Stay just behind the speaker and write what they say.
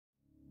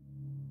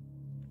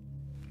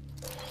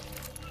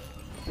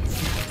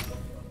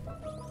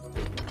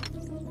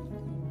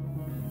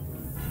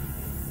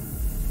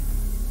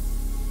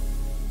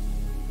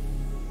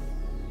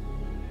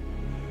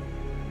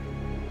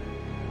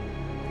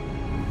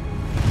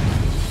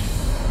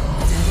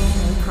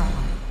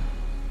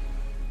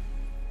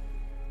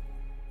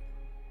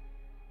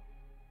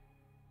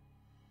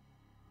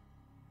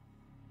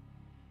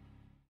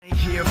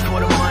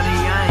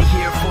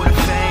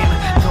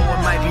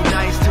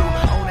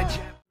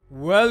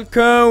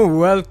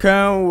Welcome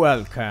welcome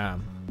welcome.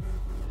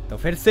 तो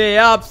फिर से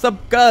आप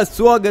सबका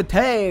स्वागत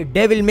है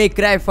डेविल मे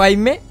क्राई 5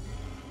 में।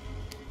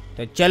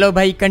 तो चलो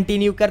भाई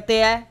कंटिन्यू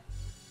करते हैं।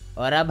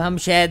 और अब हम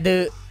शायद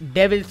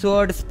डेविल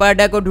स्वॉर्ड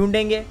स्पाडा को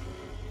ढूंढेंगे।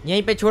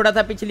 यहीं पे छोड़ा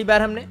था पिछली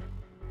बार हमने।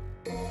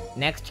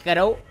 नेक्स्ट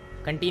करो,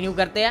 कंटिन्यू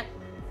करते हैं।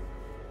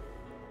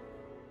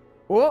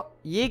 ओ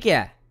ये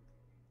क्या है?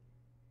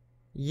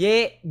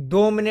 ये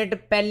 2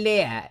 मिनट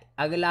पहले है,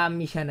 अगला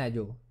मिशन है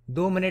जो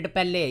 2 मिनट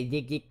पहले।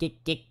 ये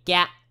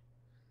क्या?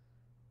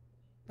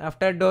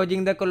 After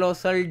dodging the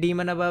colossal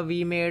demon above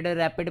we made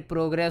rapid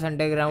progress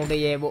underground.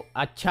 ये वो,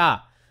 अच्छा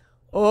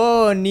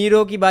ओ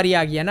नीरो की बारी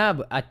आ गया ना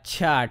अब।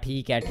 अच्छा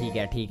ठीक है ठीक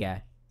है ठीक है।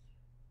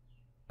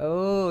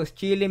 ओ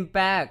स्टील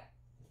इम्पैक्ट।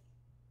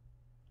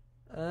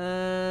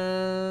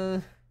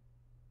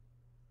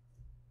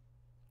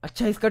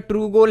 अच्छा इसका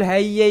ट्रू गोल है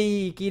ही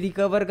यही कि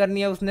रिकवर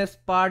करनी है उसने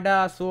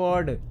स्पाडा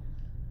स्वॉर्ड।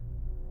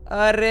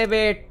 अरे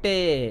बेटे,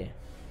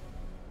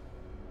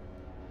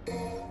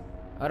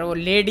 और वो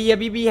लेडी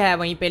अभी भी है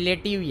वहीं पे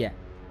लेटी हुई है।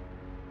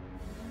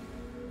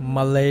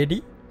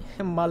 मलेडी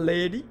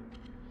मलेडी।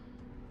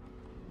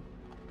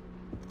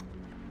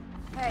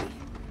 Hey,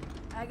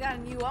 I got a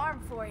new arm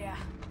for ya.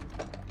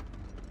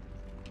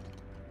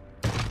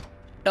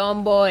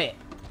 Tomboy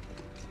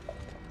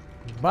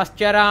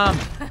buster arm.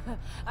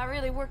 I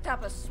really worked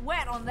up a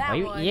sweat on that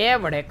भाई one. ये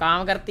बड़े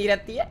काम करती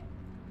रहती है।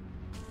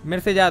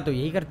 मेरे से जा तो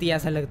यही करती है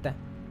ऐसा लगता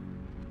है।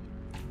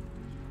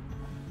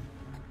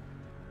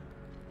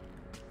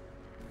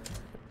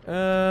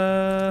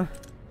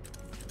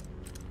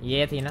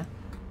 ये थी ना,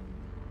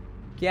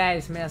 क्या है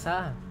इसमें ऐसा?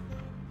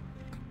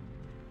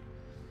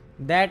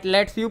 That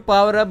lets you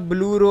power up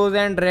blue rose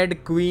and red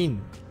queen.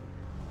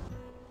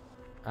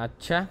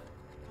 अच्छा,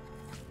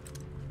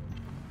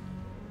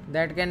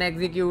 that can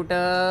execute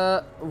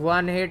a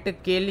one hit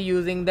kill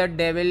using the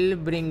devil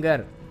bringer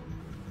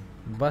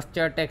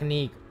buster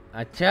technique.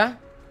 अच्छा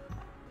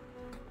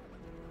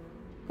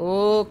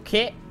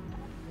ओके,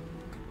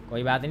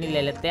 कोई बात नहीं,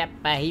 ले लेते हैं,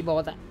 पैही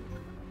बहुत है।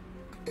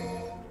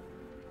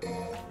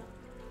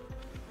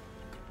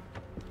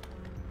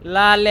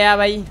 ला लिया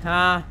भाई।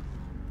 हाँ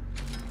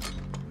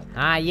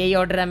हाँ यही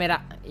ऑर्डर है मेरा,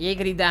 यही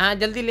खरीदा। हाँ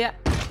जल्दी लिया।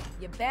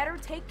 You better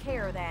take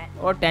care of that.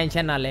 और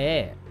टेंशन ना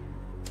ले,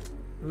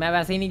 मैं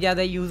वैसे ही नहीं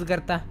ज्यादा यूज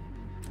करता।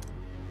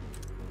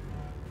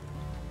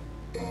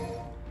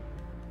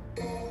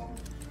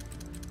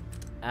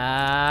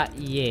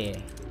 ये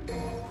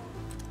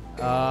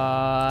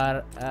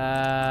और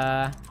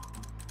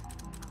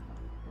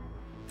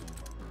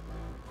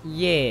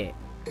ये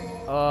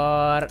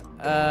और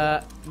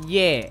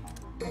ये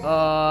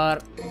और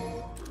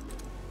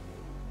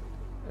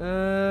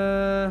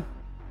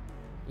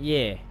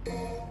ये।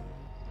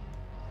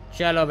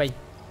 चलो भाई,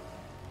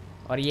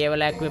 और ये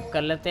वाला इक्विप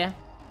कर लेते हैं।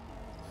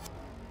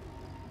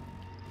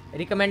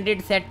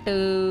 रिकमेंडेड सेट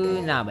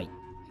ना भाई,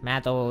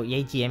 मैं तो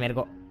यही चाहिए मेरे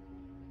को।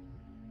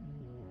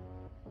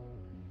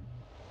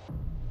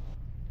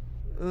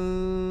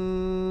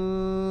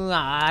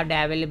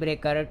 Devil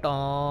breaker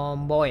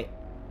Tom boy.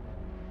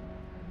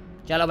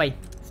 चलो भाई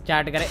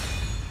स्टार्ट करें।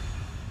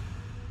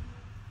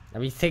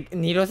 अब इससे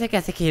नीरो से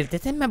कैसे खेलते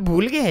थे मैं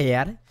भूल गया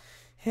यार।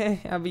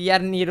 अब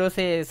यार नीरो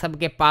से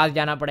सबके पास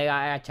जाना पड़ेगा।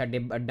 अच्छा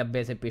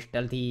डब्बे से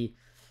पिस्टल थी,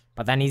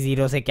 पता नहीं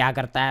जीरो से क्या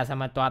करता है,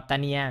 समझ तो आता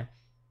नहीं है।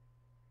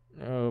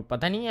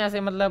 पता नहीं है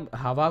ऐसे, मतलब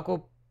हवा को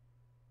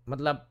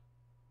मतलब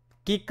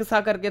किक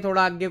सा करके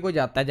थोड़ा आगे को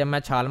जाता है जब मैं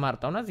छाल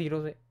मारता हूँ ना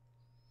जीरो से।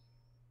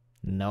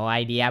 नो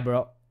आइडिया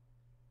ब्रो,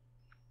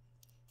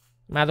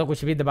 मैं तो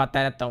कुछ भी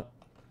दबाता रहता हूँ।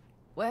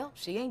 Well,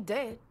 she ain't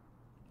dead.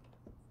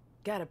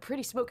 Got a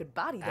pretty smoking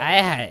body there.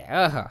 आए हाय,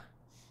 ओह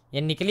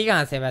ये निकली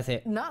कहाँ से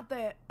वैसे? Not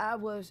that I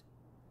was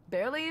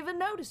barely even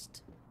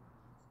noticed.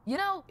 You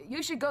know,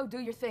 you should go do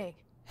your thing.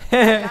 I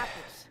got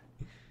this.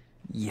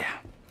 Yeah.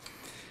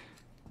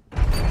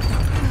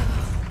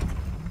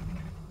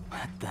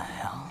 What the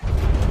hell?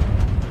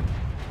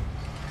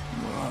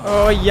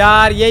 ओ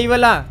यार यही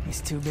वाला।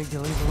 He's too big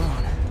to leave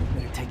alone.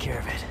 Better take care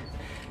of it.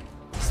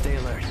 Stay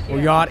alert. ओ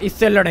यार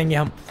इससे लड़ेंगे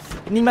हम।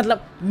 नहीं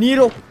मतलब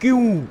Nero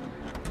क्यों?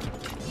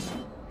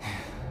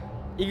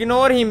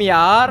 इग्नोर हिम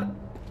यार।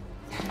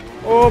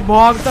 ओ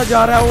भागता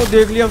जा रहा है, वो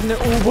देख लिया उसने।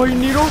 ओ भाई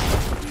नीरो,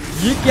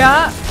 ये क्या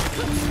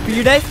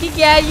स्पीड है इसकी?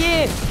 क्या है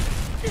ये?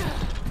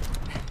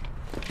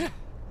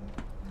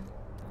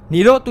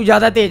 नीरो तू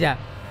ज्यादा तेज है।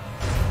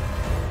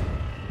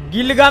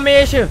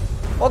 गिलगामेश,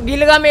 ओ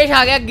गिलगामेश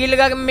आ गया।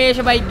 गिलगामेश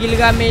भाई,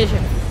 गिलगामेश।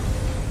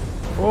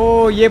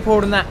 ओ ये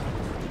फोड़ना।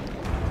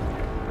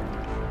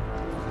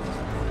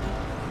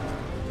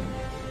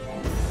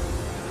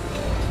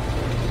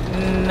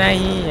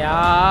 नहीं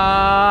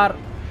यार,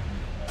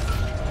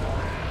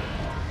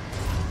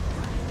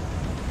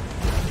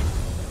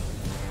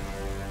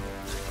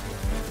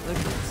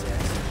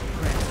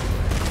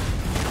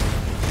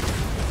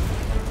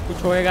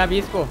 कुछ होएगा अभी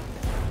इसको।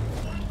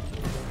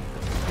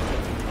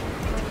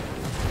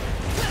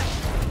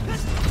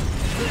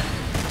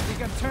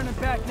 Think I'm turning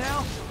back now?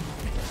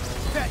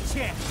 Fat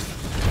chance.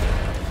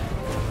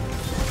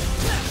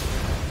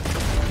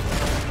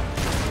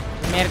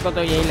 मेरे को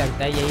तो यही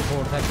लगता है, यही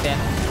फोड़ सकते हैं।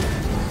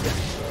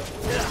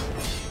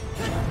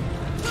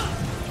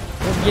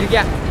 वो गिर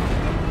गया।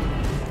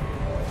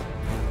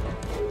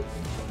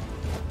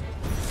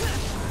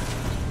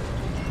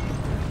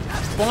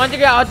 पहुंच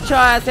गया। अच्छा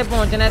ऐसे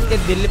पहुंचना है इसके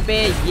दिल पे।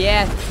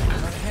 ये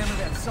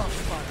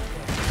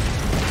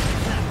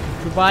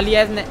छुपा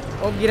लिया इसने।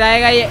 वो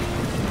गिराएगा ये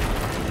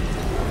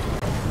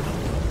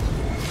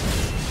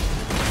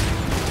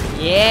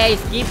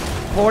इसकी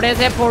फोड़े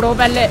से फोड़ो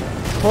पहले।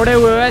 फोड़े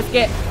हुए हैं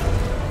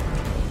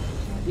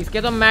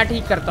इसके तो मैं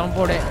ठीक करता हूँ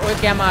फोड़े। ओए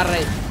क्या मार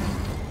रहे।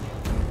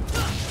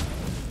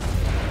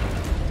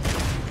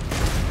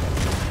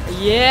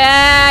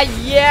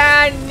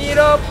 ये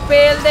नीरो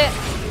पेल दे।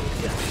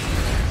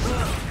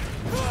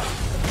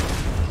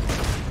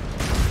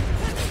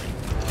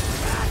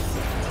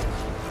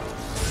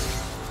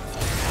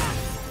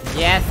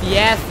 Yes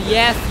yes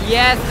yes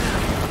yes.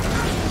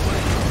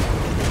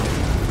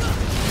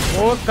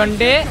 ओ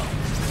कंडे।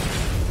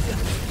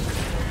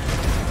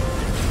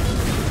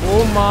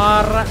 ओ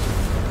मार।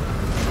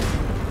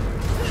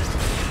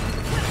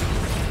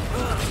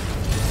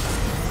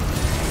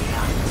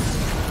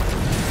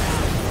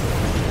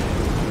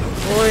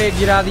 ओए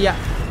गिरा दिया।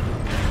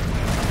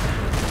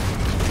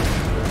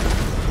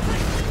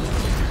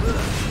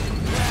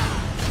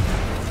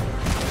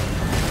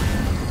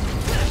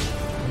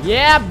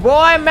 ये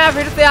बॉय मैं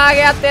फिर से आ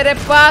गया तेरे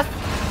पास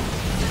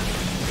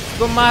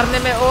को मारने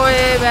में।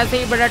 ओए वैसे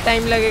ही बड़ा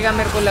टाइम लगेगा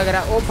मेरे को लग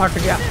रहा है। ओ फट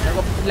गया। मेरे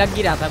को लग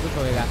ही रहा था कुछ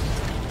होएगा।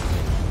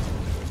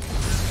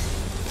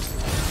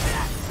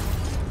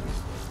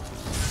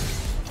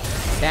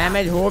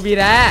 डैमेज हो भी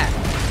रहा है।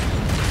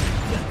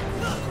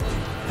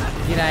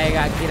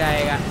 गिराएगा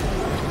गिराएगा।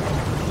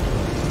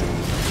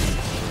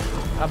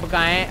 अब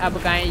कहाँ है,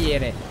 अब कहाँ है ये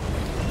रे।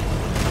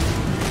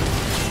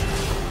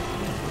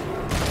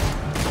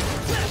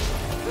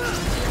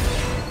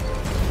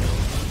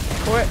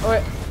 ओए ओए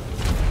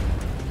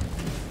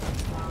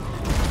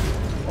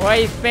ओए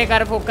इस पे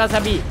कर फोकस।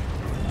 अभी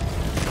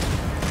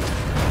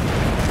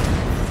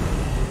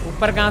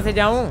ऊपर कहाँ से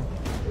जाऊं।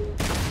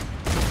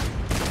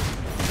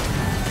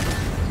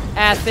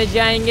 ऐसे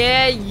जाएंगे।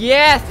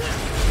 यस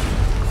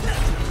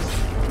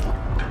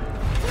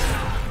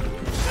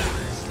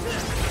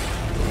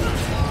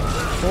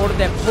फोड़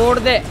दे फोड़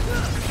दे।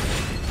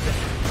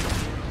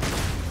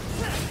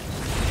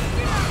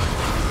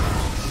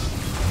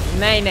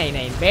 नहीं नहीं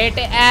नहीं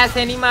बेटे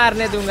ऐसे नहीं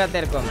मारने दूंगा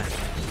तेरे को मैं।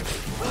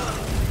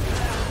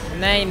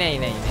 नहीं नहीं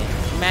नहीं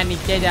नहीं मैं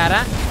नीचे जा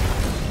रहा।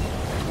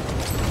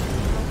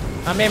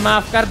 हमें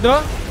माफ कर दो।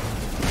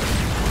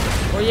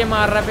 ओ ये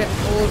मार रहा फिर।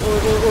 ओ ओ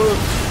ओ ओ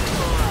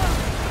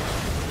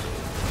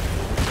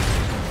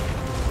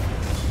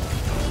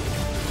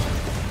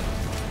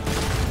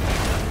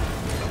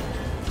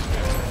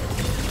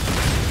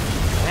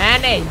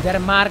मैंने इधर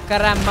मार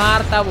कर रहा।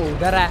 मारता वो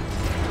उधर है।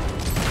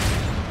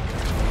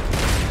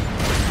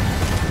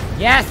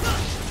 यस।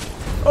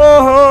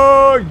 ओहो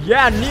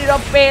या नीरो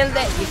पेल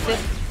दे इसे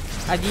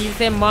अजीब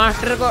से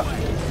मास्टर को।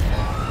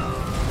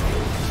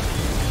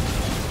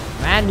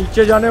 मैं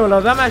नीचे जाने वाला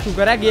था। मैं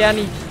शुक्र है गया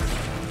नहीं।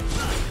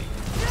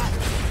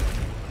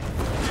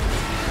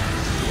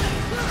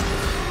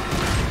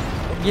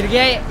 गिर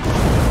गया ये।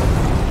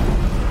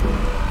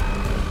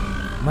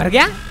 मर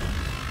गया।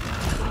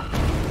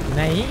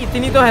 नहीं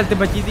इतनी तो हेल्थ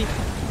बची थी।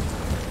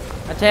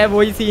 अच्छा है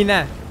वही सीन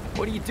है।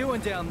 What are you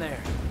doing down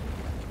there?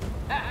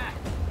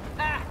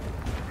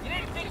 You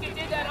didn't think you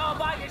did that all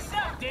by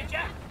yourself, did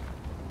ya?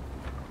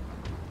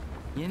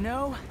 You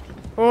know,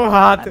 ओ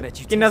हाथ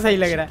कितना सही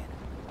लग रहा है।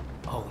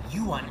 Oh,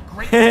 you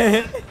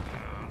ungrateful.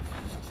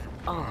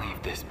 I'll leave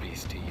this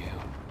beast to you.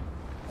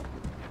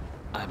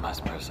 I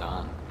must press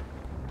on.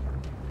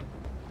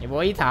 ये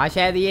वही था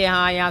शायद ये।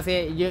 हाँ यहाँ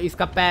से ये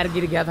इसका पैर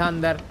गिर गया था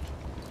अंदर।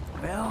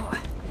 well,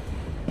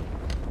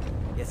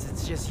 guess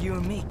it's just you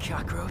and me,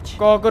 cockroach.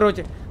 Cockroach.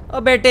 ओ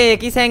बेटे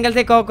किस एंगल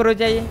से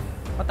कॉकरोच है ये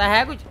पता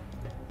है कुछ।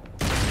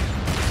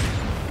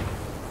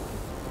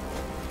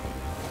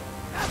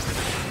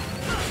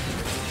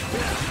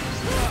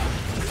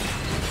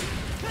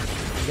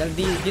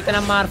 जल्दी जितना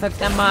मार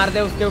सकते हैं मार दे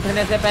उसके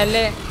उठने से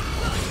पहले।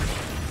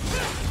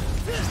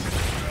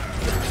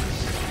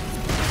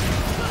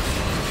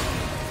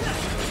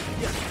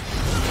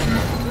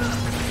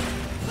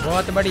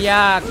 बहुत बढ़िया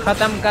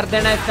खत्म कर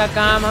देना इसका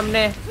काम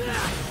हमने।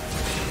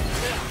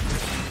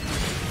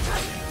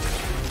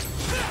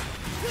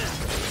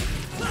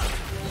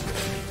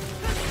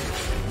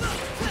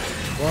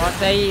 बहुत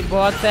सही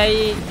बहुत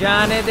सही।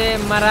 जाने दे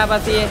मरा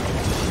बस ये।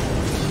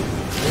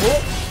 ओ,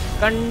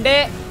 कंडे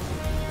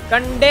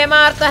कंडे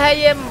मारता है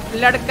ये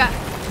लड़का।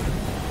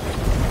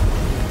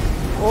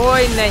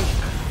 ओए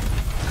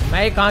नहीं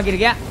मैं कहाँ गिर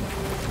गया।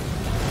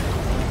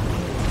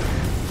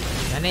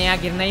 मैंने यहाँ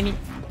गिरना ही नहीं।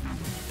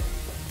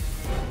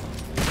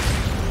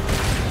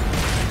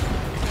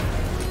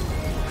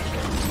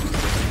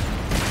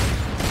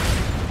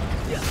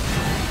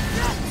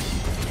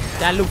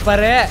 चल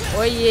ऊपर है।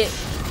 ओ ये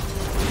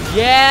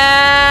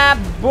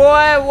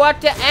बॉय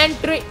व्हाट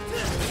एंट्री।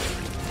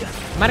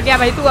 मर गया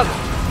भाई तू। अब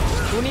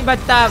तू नहीं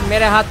बचता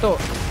मेरे हाथों।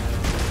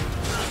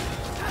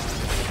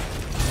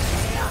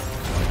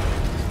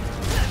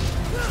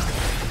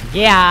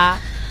 गया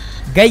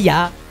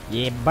गया,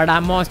 ये बड़ा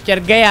मॉन्स्टर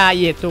गया।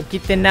 ये तो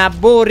कितना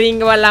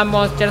बोरिंग वाला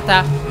मॉन्स्टर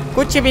था,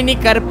 कुछ भी नहीं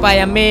कर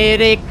पाया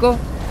मेरे को,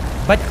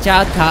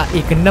 बच्चा था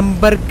एक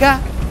नंबर का।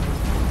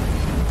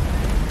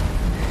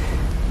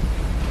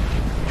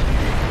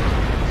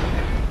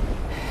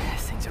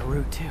 These things are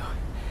rude too.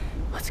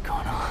 What's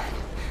going on?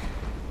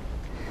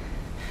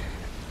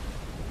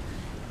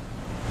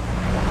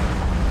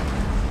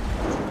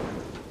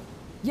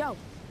 Yo,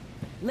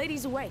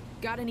 ladies away.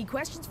 Got any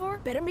questions for her?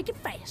 Better make it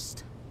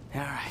fast.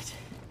 All right.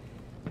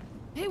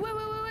 Hey,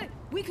 wait.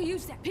 We could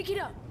use that. Pick it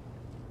up.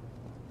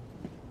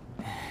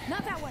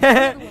 Not that one. The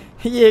other one.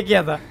 ये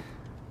क्या था?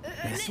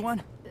 This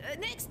one?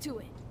 Next to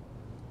it.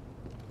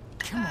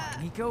 Come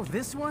on, Nico.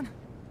 This one?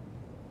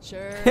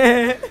 Sure.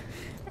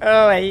 ओ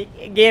भाई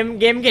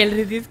game खेल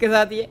रही थी इसके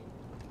साथ ये।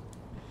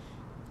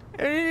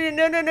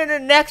 नो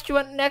नेक्स्ट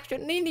वन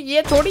नहीं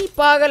ये थोड़ी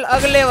पागल,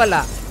 अगले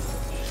वाला।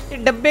 ये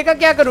डब्बे का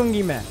क्या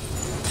करूंगी मैं?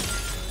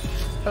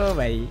 ओ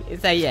भाई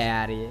सही है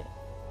यार, ये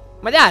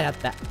मजा आ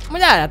जाता है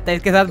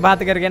इसके साथ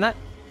बात करके ना।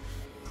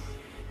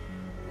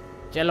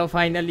 चलो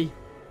फाइनली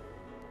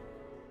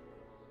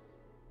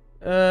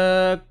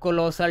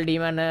कोलोसल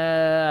डीमन।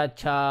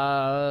 अच्छा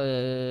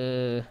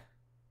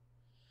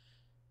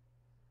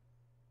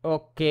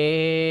ओके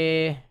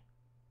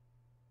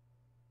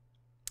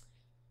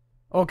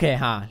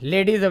हाँ,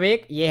 लेडीज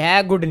अवेक, ये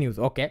है गुड न्यूज़।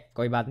 ओके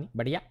कोई बात नहीं,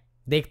 बढ़िया।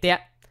 देखते हैं,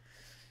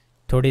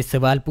 थोड़े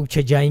सवाल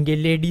पूछे जाएंगे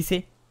लेडी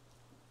से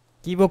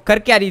कि वो कर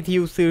क्या रही थी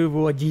उस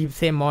वो अजीब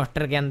से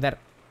मॉन्स्टर के अंदर।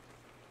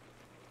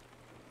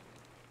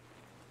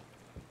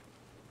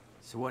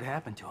 So what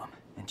happened to him?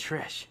 And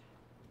Trish?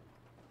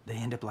 They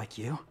end up like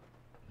you?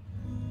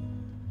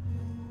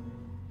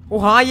 ओ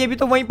हाँ, ये भी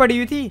तो वहीं पड़ी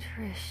हुई थी।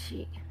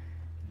 Trishy.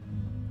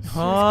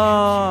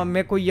 हाँ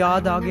मेरे को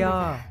याद आ गया,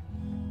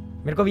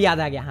 मेरे को भी याद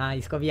आ गया। हाँ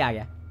इसको भी आ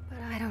गया। But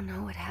I don't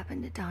know what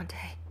happened to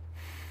Dante.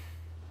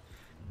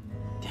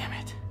 Damn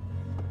it.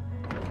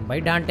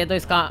 भाई डांटे तो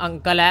इसका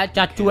अंकल है,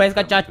 चाचू है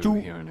इसका चाचू।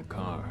 Here in a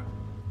car.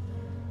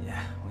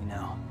 Yeah, we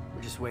know.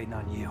 We're just waiting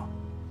on you.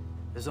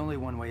 There's only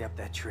one way up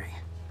that tree.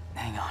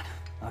 Hang on.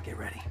 I'll get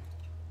ready.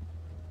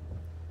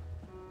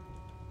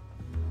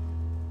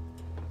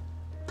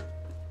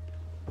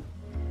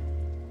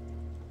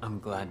 I'm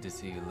glad to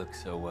see you look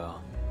so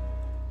well.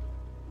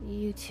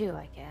 You too,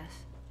 I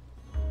guess.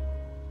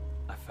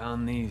 I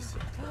found these.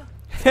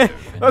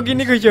 ओ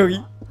कितनी खुश होगी।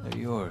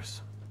 They're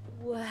yours.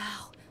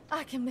 Wow,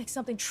 I can make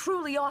something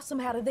truly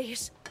awesome out of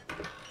these.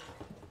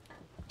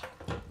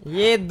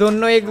 ये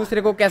दोनों एक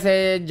दूसरे को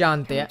कैसे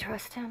जानते Can हैं? you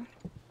trust him?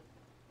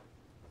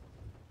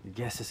 Your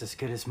guess is as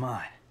good as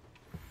mine.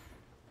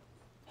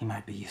 He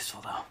might be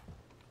useful, though.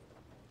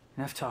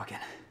 Enough talking.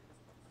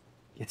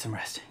 Get some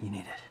rest. You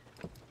need it.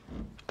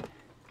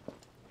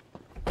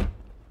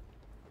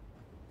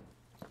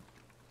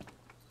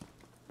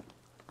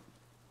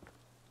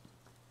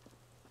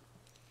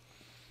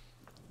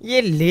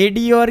 ये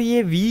lady और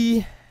ये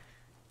वी,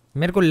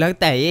 मेरे को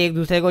लगता है ये एक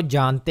दूसरे को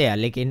जानते हैं,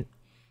 लेकिन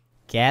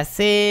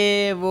कैसे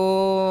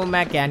वो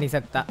मैं कह नहीं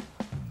सकता।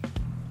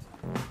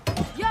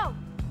 Yo,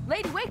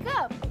 lady, wake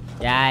up.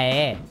 क्या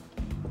है?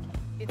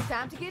 It's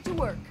time to get to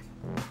work.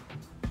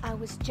 I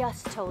was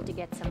just told to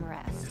get some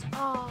rest.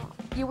 Oh,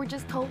 you were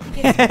just told to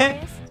get some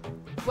rest?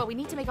 Well, we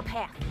need to make a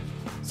path.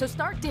 So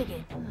start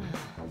digging.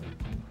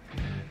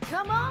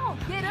 Come on,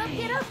 get up,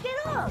 get up,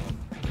 get up.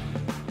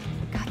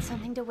 Got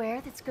something to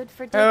wear that's good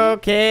for digging?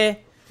 Okay,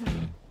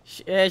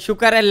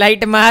 शुक्र है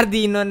light मार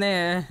दी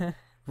इन्होंने।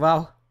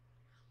 वाह,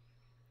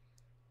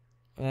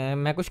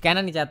 मैं कुछ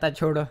कहना नहीं चाहता,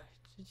 छोड़ो,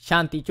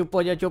 शांति, चुप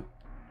हो जाओ, चुप।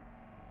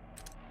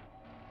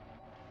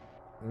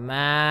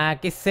 मैं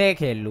किससे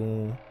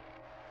खेलूं?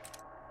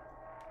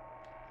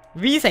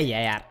 वी सही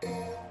है यार,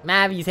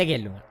 मैं वी से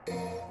खेल लूंगा।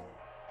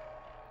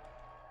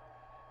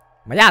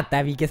 मजा आता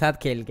है वी के साथ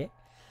खेल के।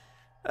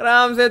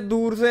 आराम से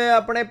दूर से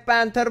अपने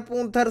पैंथर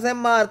पूंथर से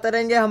मारते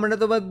रहेंगे, हमने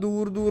तो बस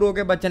दूर दूर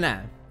होके बचना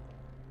है।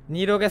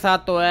 नीरो के साथ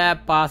तो है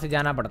पास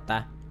जाना पड़ता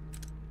है।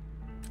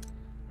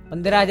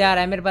 15,000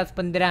 है मेरे पास,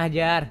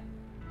 15,000।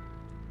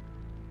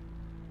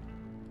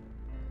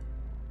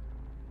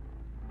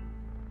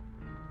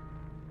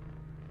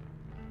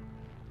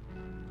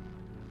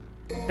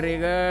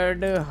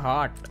 ट्रिगर्ड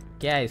हॉट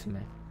क्या है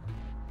इसमें?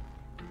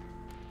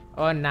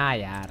 ओ ना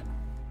यार,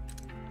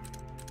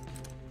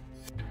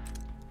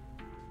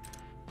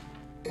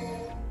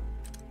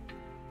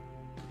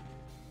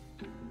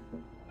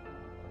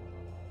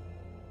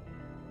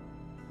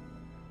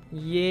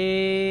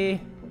 ये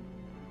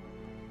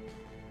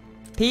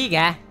ठीक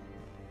है,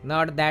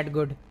 नॉट दैट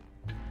गुड।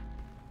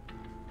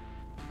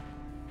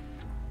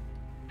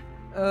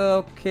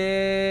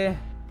 ओके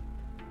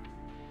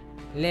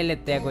ले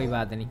लेते हैं, कोई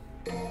बात नहीं।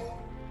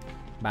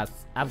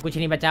 बस अब कुछ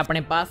नहीं बचा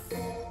अपने पास।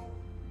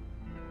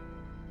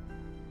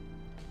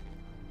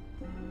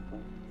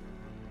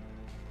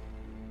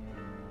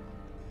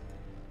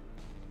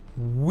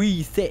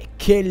 वी से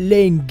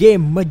खेलेंगे,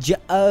 मजा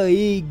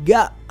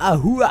आएगा,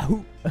 आहू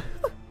आहू।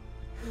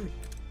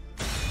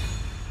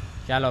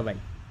 चलो भाई,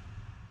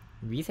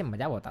 वी से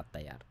मजा बहुत आता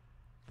है यार,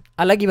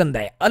 अलग ही बंदा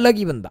है, अलग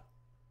ही बंदा।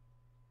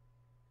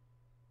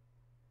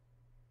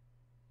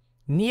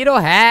 नीरो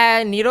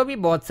है, नीरो भी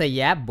बहुत सही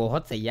है,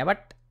 बहुत सही है,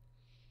 but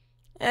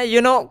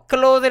you know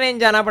close range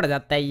जाना पड़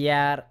जाता है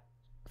यार,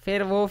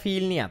 फिर वो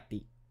फील नहीं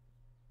आती।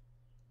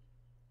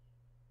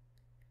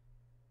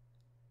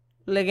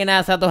 लेकिन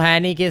ऐसा तो है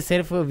नहीं कि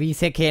सिर्फ वी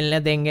से खेलने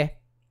देंगे,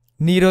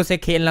 नीरो से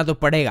खेलना तो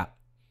पड़ेगा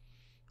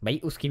भाई,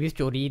 उसकी भी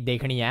स्टोरी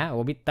देखनी है,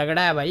 वो भी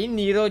तगड़ा है भाई,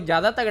 नीरो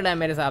ज्यादा तगड़ा है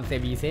मेरे हिसाब से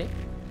वी से।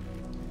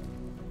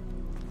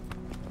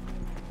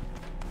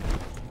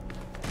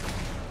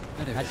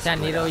 अच्छा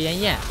नीरो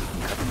यही है।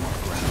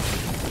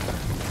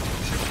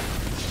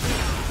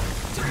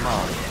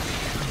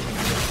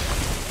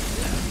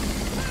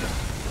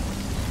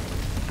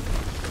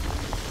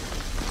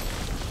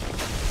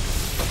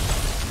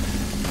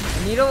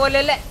 नीरो वो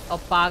ले ले, और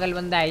पागल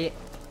बंदा है ये।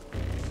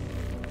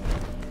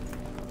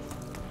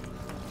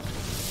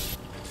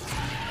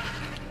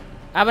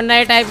 अब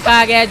नए टाइप का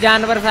आ गया है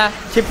जानवर सा,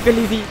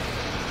 छिपकली सी।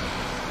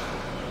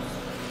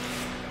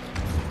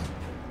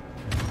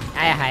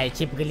 आया हाय,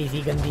 छिपकली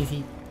सी गंदी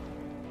सी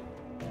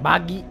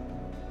भागी।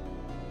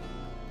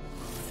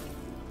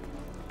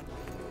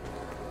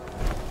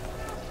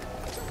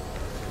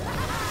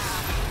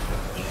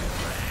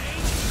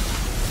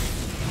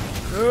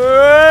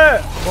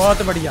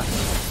 बहुत बढ़िया,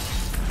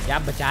 क्या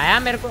बचाया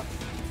मेरे को।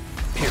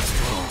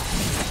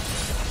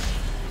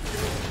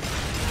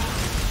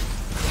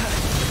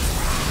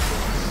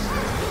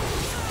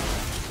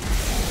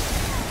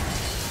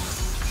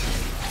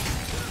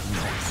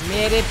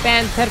 मेरे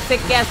पैंथर से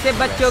कैसे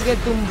बचोगे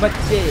तुम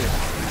बच्चे।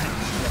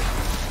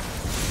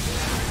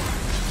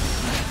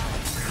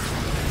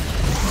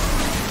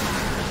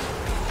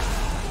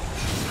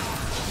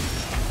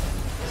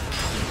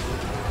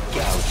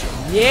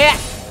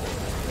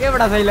 ये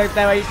बड़ा सही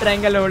लगता है भाई,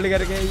 ट्रायंगल होल्ड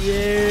करके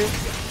ये।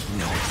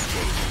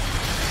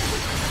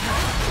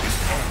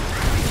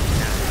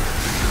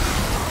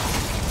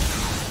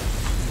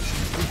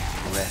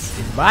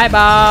 Bye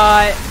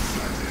bye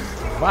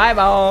bye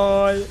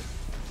bye.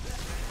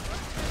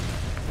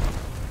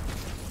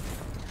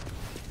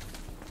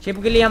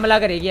 छिपकली हमला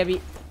करेगी अभी।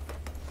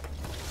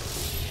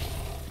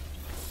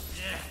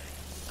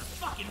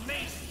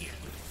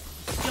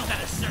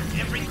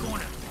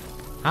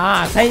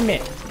 हाँ सही में,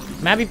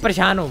 मैं भी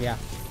परेशान हो गया।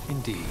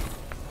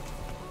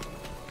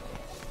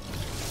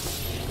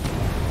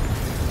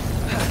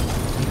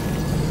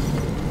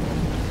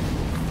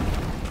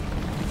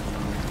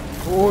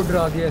 ओ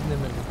डरा दिया इसने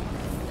मेरे को।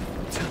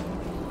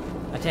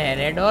 अच्छा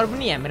रेड ऑर्ब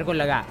नहीं है, मेरे को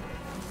लगा।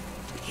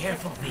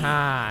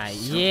 हाँ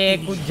ये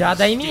कुछ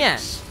ज्यादा ही नहीं है।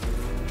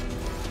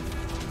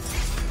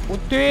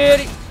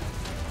 तेरी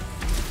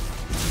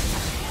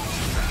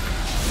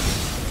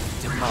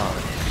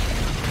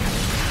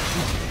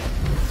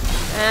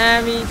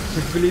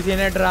छिपकली से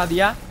ने डरा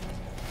दिया।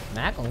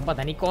 मैं कहूँ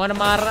पता नहीं कौन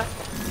मार रहा।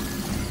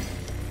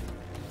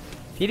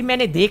 फिर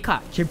मैंने देखा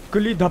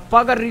छिपकली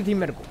धप्पा कर रही थी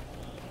मेरे को।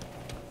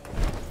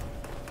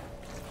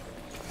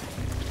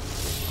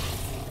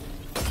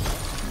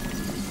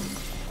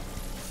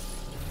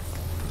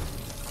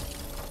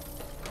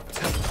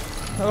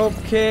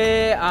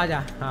 ओके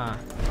आजा। हाँ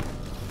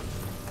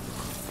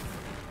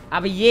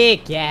अब ये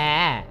क्या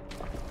है?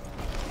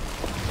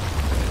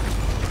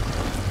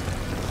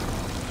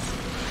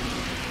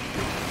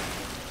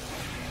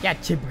 क्या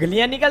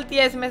छिपकलियां निकलती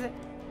है इसमें से?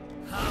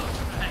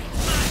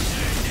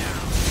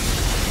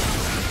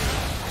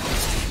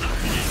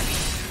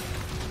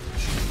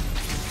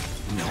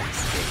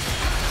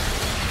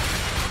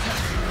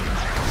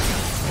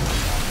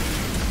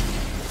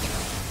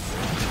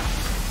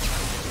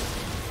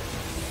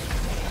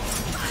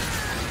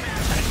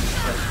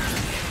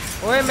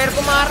 ओए मेरे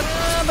को मार,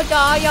 बचा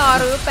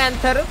यार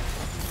panther.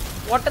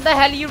 What the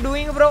hell you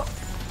doing bro?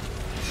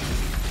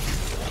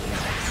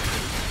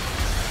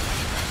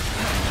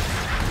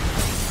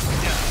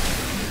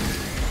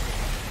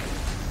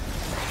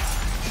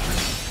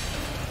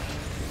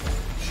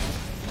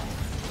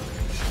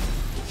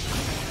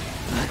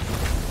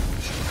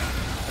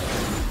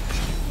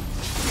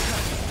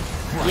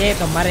 ये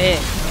तो मरे।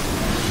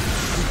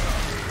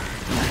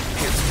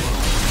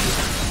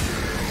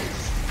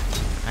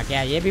 हाँ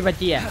क्या ये भी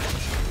बची है?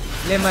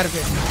 ले मर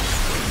के।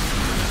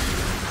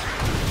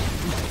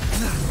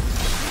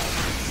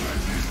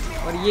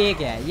 और ये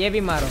क्या है? ये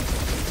भी मारो।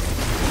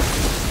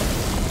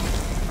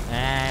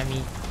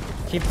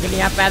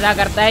 छिपकलियां पैदा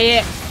करता है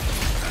ये।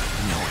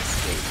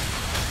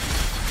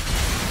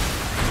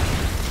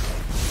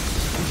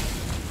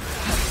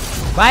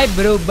 Bye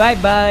bro bye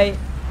bye.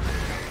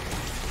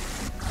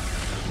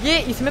 ये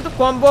इसमें तो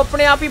कॉम्बो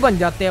अपने आप ही बन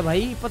जाते हैं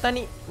भाई, पता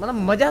नहीं मतलब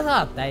मजा सा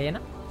आता है ये ना,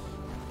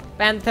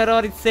 पैंथर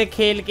और इससे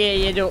खेल के।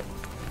 ये जो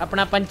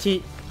अपना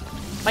पंछी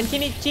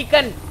नहीं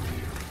चिकन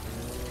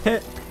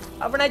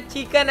अपना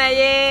चिकन है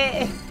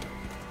ये,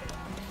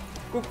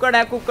 कुक्कड़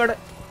है कुक्कड़।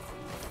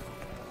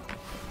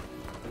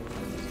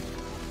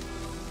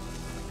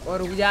 और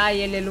रुक जा,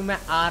 ये ले लूं मैं,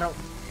 आ रहा हूं।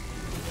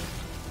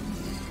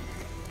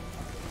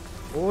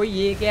 ओ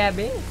ये क्या है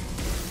बे?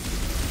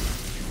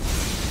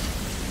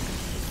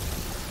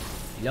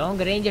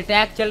 लॉन्ग रेंज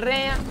अटैक चल रहे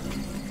हैं यहाँ।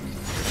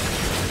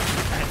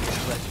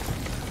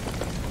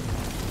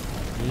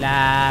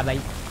 ला भाई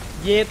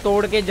ये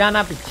तोड़ के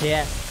जाना पीछे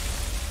है।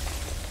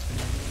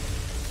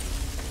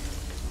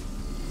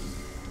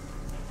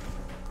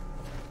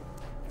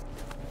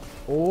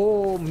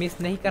 ओ मिस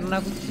नहीं करना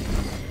कुछ।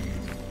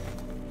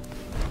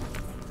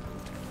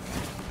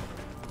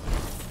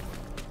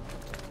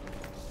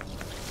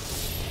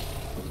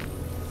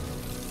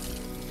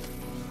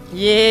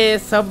 ये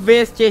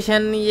सबवे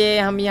स्टेशन, ये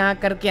हम यहाँ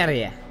कर क्या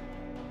रहे हैं?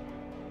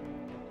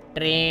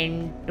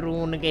 ट्रेन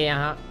ट्रून के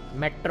यहाँ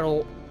मेट्रो।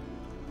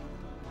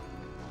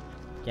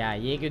 क्या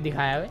ये क्यों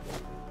दिखाया हुआ?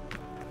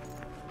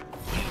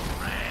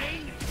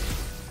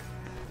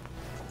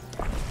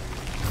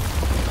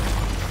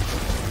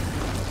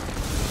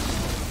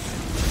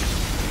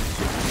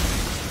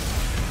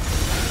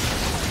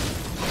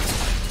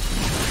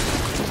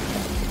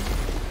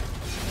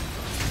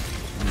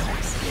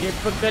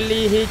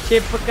 छिपकली ही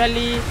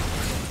छिपकली।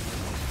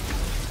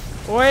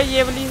 ओए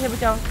ये वाली से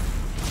बचाओ।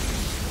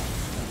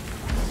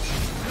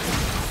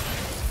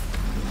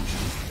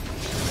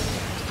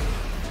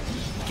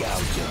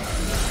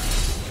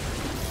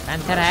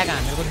 पैंथर है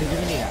कहाँ? मेरे को दिख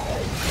भी नहीं रहा।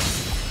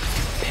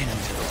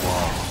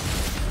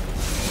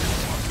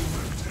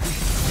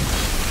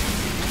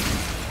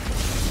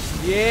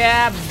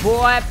 ये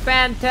बॉय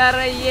पैंथर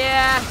ये।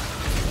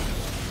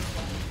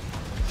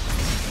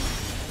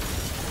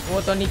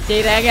 वो तो नीचे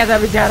ही रह गया था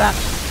बेचारा,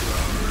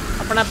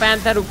 अपना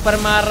पैंथर ऊपर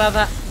मार रहा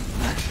था।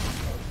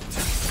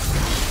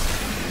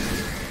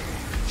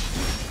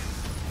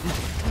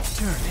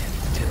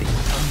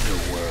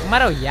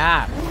 मरो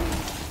यार,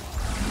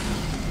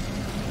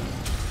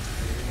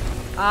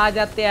 आ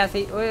जाते ऐसे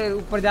ही। ओए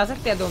ऊपर जा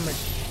सकते हैं 2 मिनट?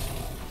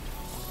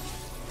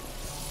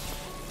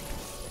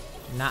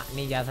 ना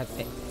नहीं जा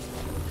सकते।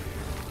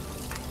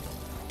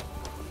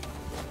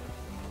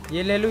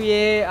 ये ले लूं,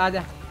 ये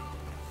आजा।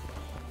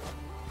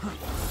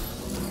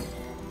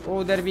 वो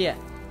उधर भी है।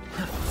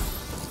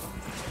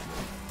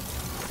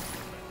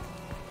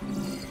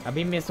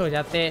 अभी मिस हो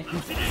जाते।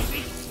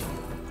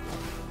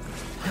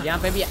 यहाँ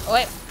पे भी है।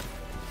 ओए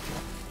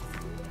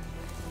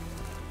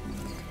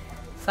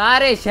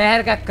सारे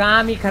शहर का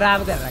काम ही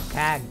खराब कर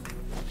रखा है,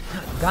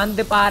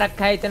 गंद पा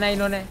रखा है इतना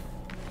इन्होंने।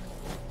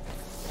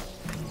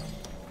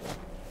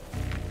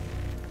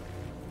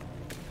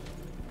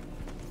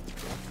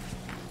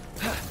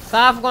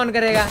 साफ कौन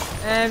करेगा?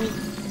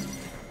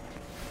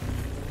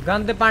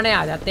 गंद पाने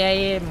आ जाते हैं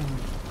ये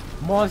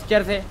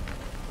मॉइस्चर से।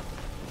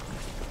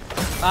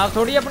 साफ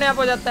थोड़ी अपने आप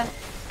हो जाता है।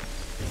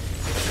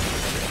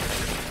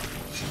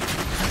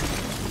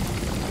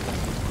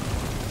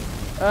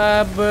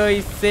 अब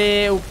इससे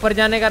ऊपर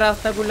जाने का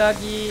रास्ता खुला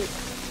कि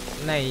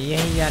नहीं?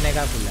 यहीं जाने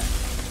का खुला।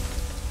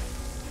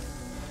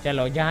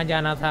 चलो जहां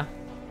जाना था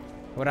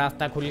वो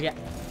रास्ता खुल गया।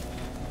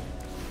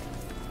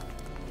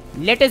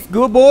 Let us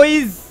go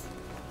boys.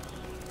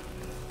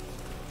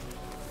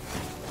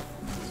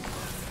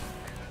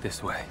 This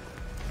way.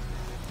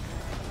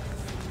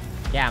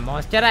 क्या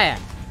मॉइस्चर आया?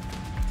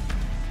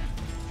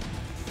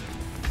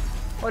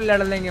 और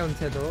लड़ लेंगे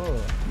उनसे तो।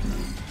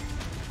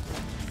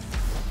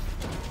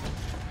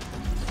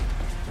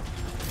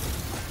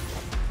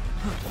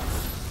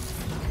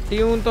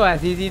 ट्यून तो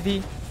ऐसी सी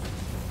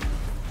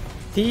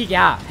थी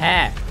क्या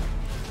है?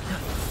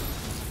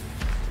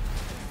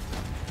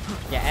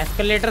 क्या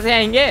एस्केलेटर से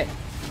आएंगे?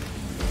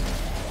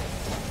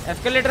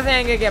 एस्केलेटर से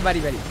आएंगे क्या बारी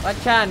बारी?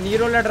 अच्छा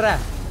नीरो लड़ रहा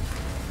है।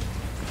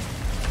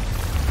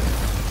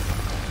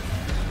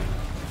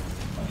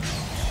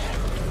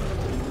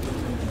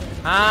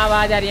 हाँ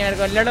आवाज आ रही है मेरे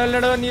को। लड़ो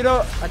लड़ो नीरो।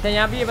 अच्छा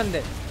यहाँ भी ये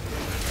बंदे।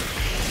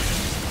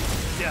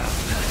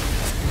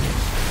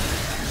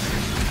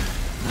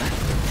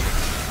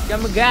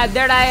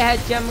 चमगादड़ आए हैं,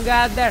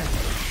 चमगादड़।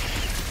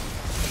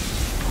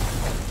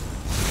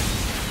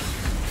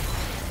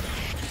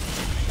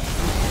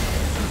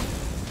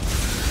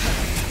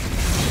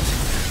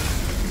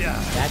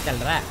 क्या चल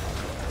रहा है?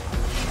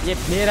 ये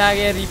फिर आ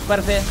गए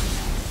रीपर से।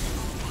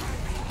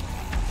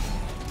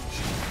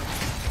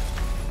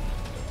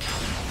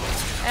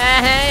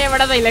 ये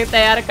बड़ा सही लगता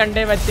है यार,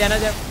 कंडे बच्चे हैं ना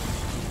जब।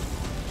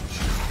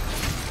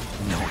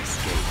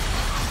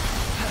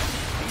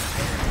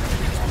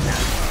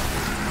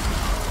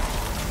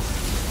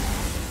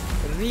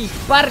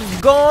 Reaper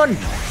gone.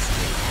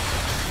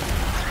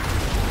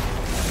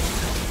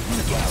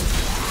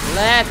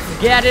 Let's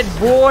get it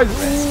boys.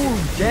 Ooh,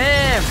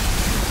 damn.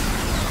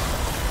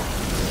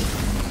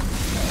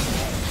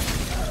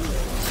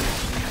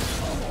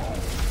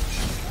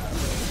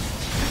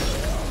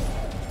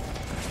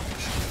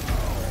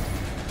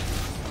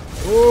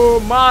 ओ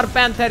मार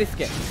पैंथर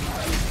इसके।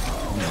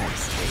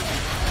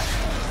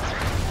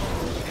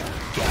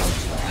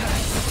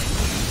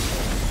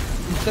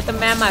 इसको तो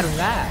मैं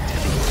मारूंगा,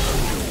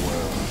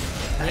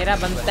 मेरा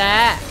बनता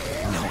है।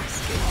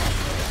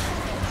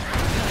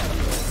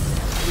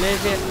 ले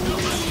फिर।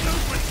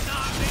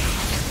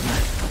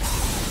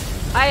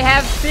 I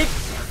have 6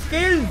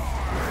 skills.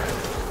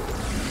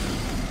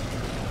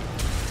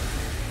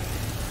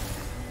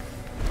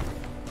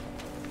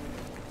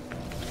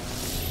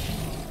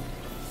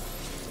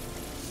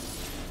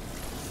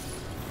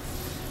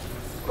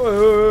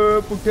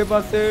 पुठे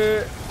पासे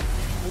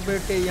वो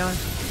बेटे यहाँ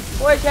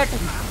ओए शिट।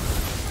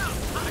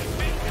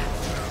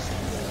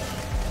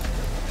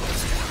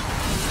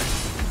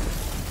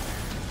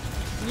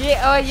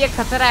 ये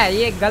खतरा है,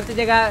 ये गलत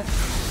जगह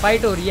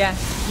फाइट हो रही है।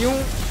 क्यों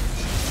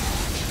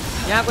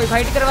यहाँ कोई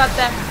फाइट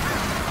करवाता है?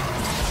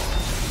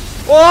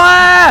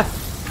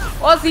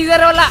 ओ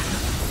सीजर वाला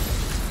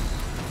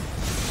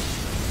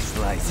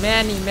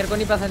मैं नहीं, मेरे को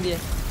नहीं पसंद ये।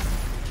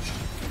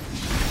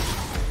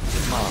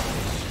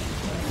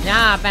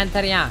 यहाँ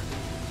पैंथर यहाँ।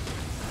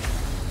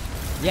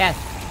 यस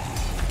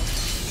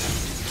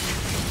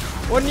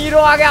ओ नीरो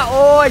आ गया।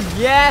 ओ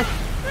यस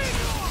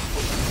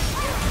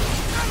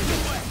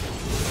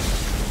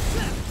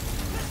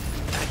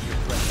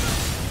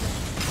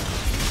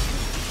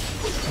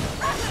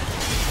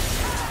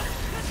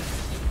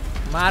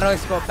मारो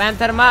इसको,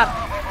 पैंथर मार।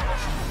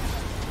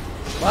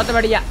 बहुत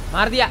बढ़िया,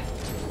 मार दिया।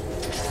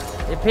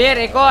 ये फिर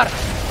एक और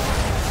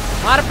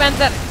मार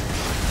पैंथर।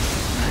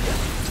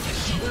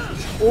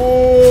 ओ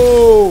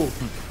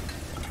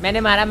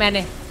मैंने मारा,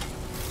 मैंने।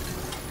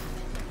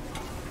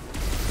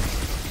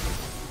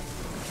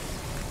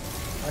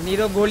 और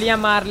नीरो गोलियां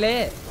मार ले।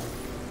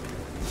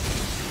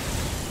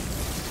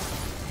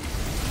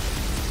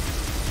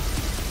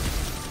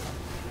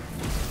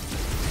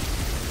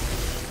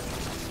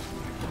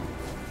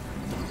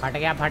 फट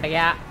गया, फट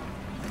गया।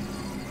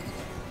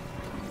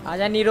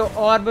 आजा नीरो,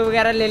 ऑर्ब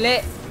वगैरह ले ले।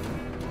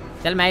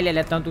 चल मैं ही ले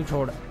लेता हूँ, तू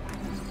छोड़।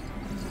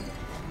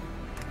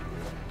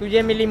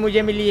 तुझे मिली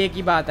मुझे मिली एक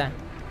ही बात है।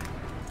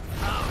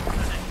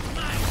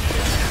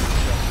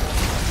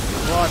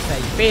 बहुत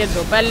सही, पेल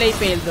दो, पहले ही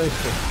पेल दो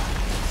इसको।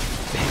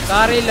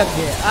 सारे ही लग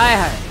गए, आए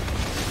हाय।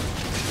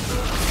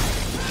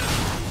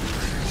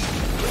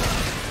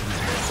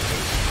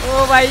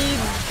 ओ भाई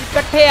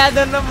इकट्ठे है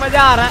दोनों,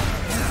 मजा आ रहा है।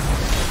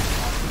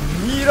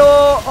 नीरो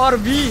और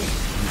वी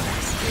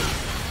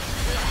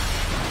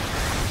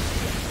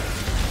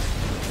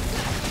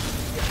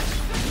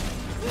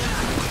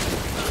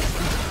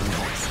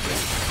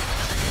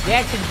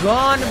गेट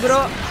गॉन ब्रो।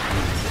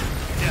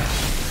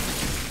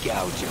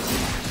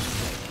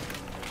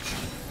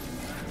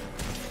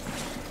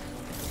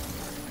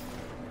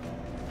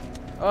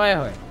 ओए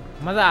होए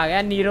मजा आ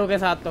गया नीरो के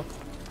साथ। तो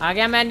आ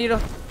गया मैं नीरो।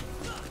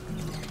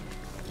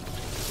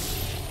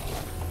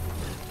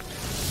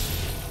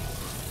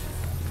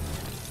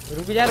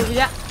 रुक जा रुक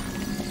जा,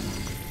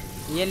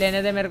 ये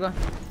लेने दे मेरे को।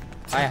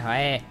 हाय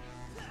हाय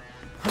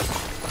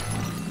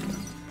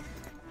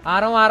आ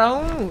रहा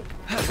हूँ।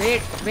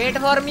 Wait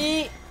for me.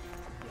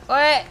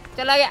 ओए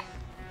चला गया।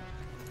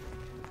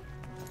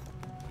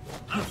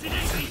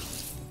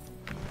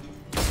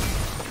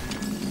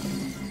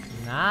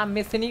 ना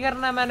मिस नहीं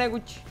करना मैंने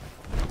कुछ।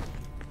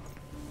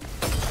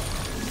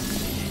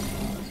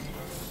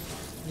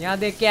 यहाँ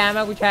देख के आया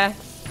मैं, कुछ है।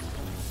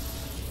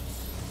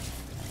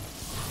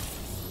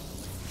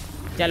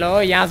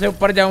 चलो यहाँ से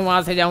ऊपर जाऊं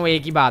वहां से जाऊं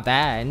एक ही बात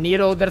है।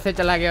 नीरो उधर से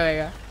चला गया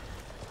होगा।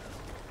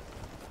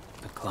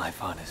 The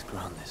Glyphon has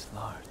grown this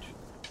large.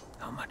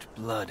 How much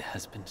blood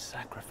has been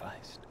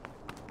sacrificed?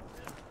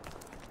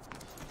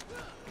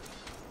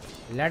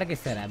 लड़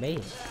किससे रहा भाई?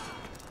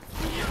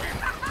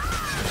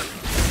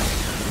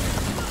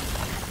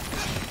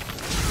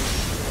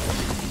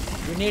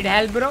 You need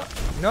help bro?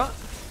 No?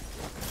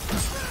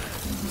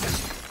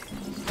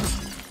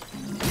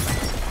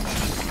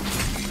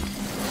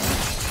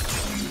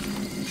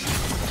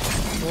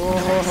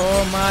 हो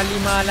माली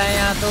माला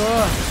यहाँ तो।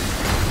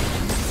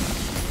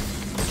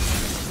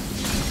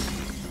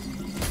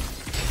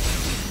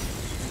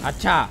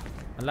 अच्छा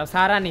मतलब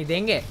सारा नहीं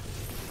देंगे।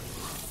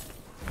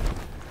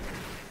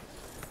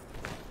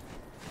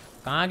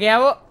 कहाँ गया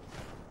वो?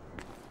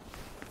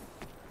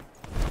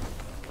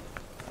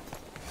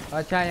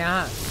 अच्छा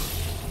यहाँ।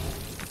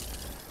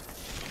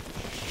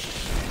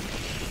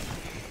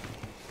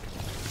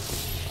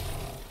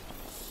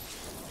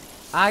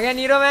 आ गया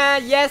नीरो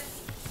में। यस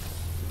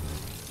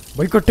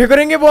भाई इकट्ठे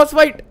करेंगे बॉस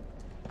फाइट।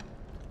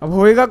 अब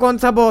होएगा कौन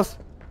सा बॉस?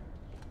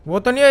 वो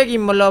तो नहीं होएगी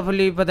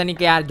मलोफली, पता नहीं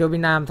क्या जो भी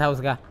नाम था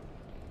उसका।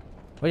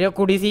 वो जो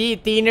कुड़ी सी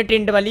 3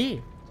 टिंट वाली,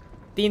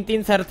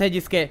 3 सर थे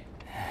जिसके।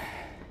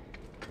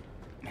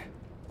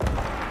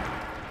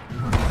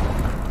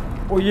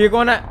 ओ ये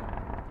कौन है?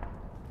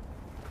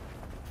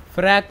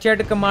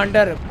 Fractured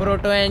commander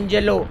proto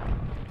Angelo.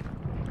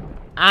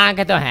 आंख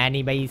तो है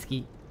नहीं भाई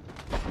इसकी।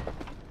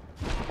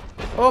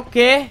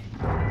 Okay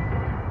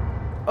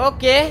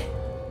okay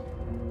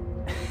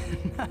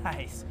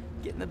Nice.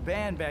 Getting the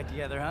band back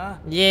together, huh?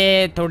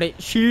 ये थोड़े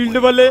शील्ड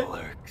वाले।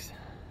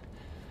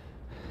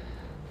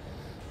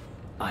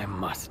 I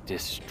must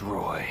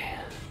destroy.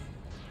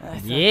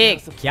 ये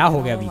क्या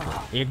हो गया वी को?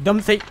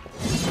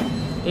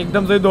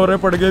 एकदम से दौरे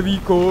पड़ गए वी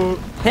को।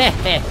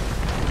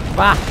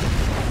 वाह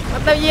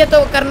मतलब ये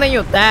तो करना ही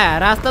होता है,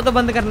 रास्ता तो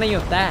बंद करना ही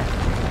होता है।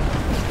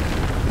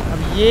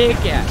 अब ये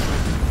क्या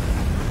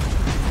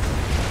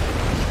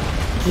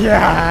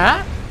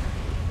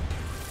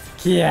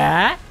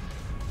क्या?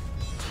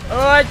 ओ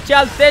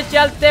चलते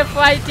चलते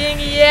फाइटिंग।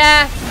 ये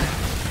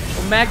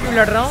मैं क्यों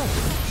लड़ रहा हूँ?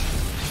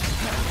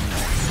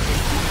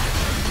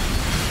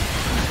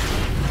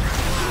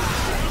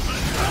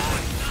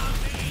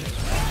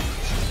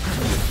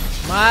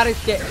 मार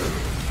इसके,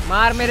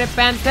 मार मेरे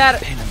पैंथर।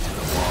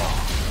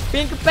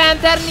 पिंक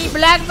पैंथर नहीं,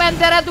 ब्लैक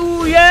पैंथर है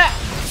तू। ये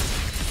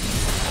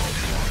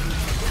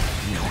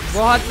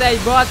बहुत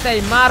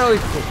सही, मारो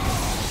इसको।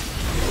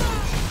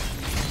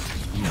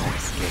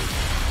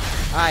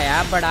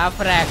 आया बड़ा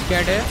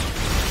फ्रैक्चर्ड।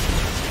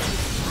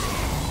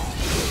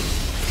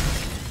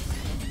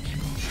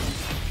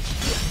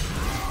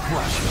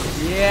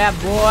 ये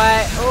बॉय,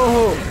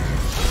 ओहो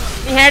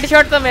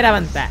हेडशॉट तो मेरा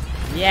बनता है।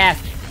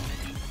 यस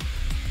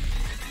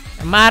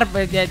मार।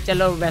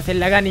 चलो वैसे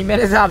लगा नहीं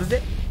मेरे हिसाब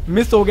से,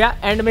 मिस हो गया।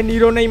 एंड में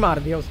नीरो ने ही मार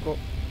दिया उसको।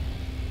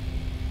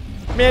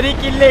 मेरी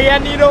किल ले गया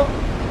Nero.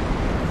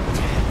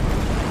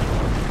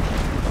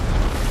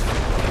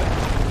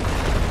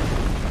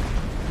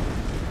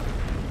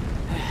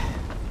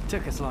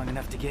 Took us long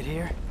enough to get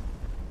here.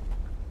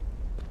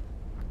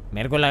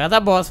 मेरे को लगा था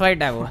बॉस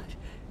फाइट है वो।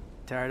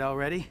 Tired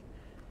already?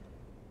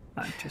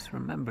 I've just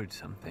remembered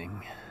something.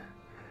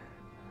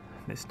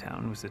 This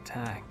town was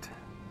attacked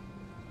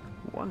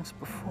once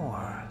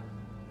before.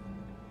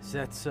 Is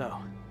that so?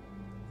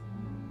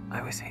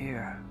 I was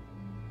here.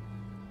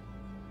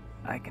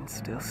 I can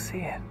still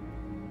see it.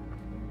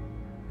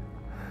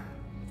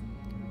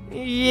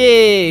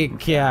 ये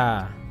क्या?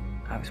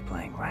 I was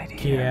playing right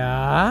here.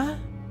 क्या?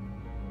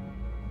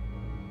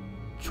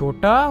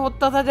 छोटा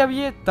होता था जब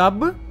ये,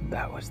 तब?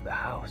 That was the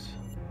house.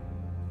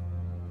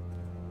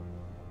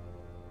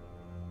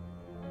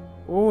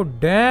 Oh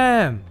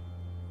damn.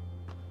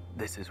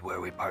 This is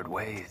where we part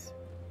ways.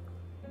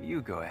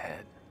 You go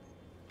ahead.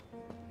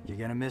 You're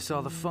gonna miss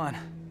all the fun.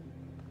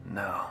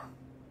 No.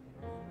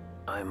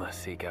 I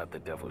must seek out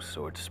the Devil's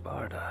Sword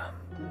Sparta.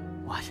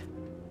 What?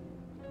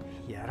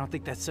 Yeah, I don't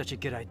think that's such a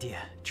good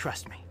idea.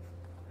 Trust me.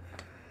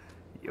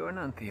 You're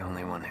not the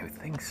only one who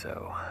thinks so.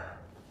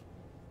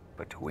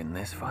 But to win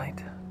this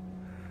fight,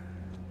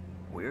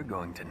 we're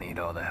going to need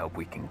all the help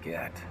we can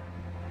get.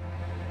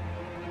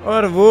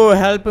 और वो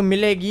help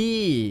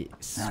मिलेगी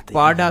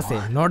Sparta से।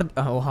 Not,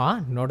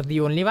 हाँ, not the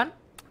only one.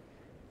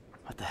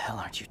 What the hell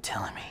aren't you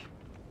telling me?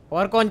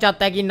 और कौन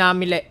चाहता है कि नाम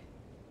मिले?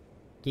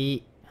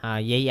 कि हाँ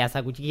यही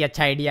ऐसा कुछ कि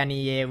अच्छा आइडिया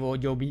नहीं, ये वो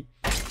जो भी।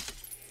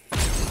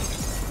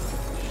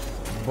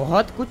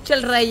 बहुत कुछ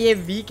चल रहा है ये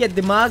वी के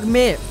दिमाग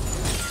में,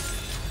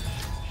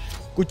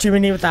 कुछ भी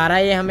नहीं बता रहा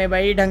है ये हमें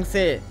भाई ढंग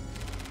से।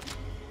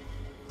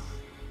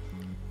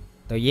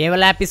 तो ये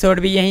वाला एपिसोड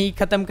भी यहीं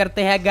खत्म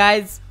करते हैं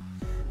गाइज।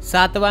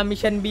 7वां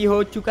मिशन भी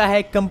हो चुका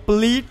है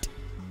कंप्लीट।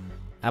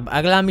 अब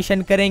अगला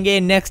मिशन करेंगे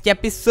नेक्स्ट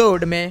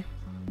एपिसोड में।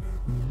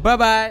 Bye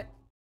bye.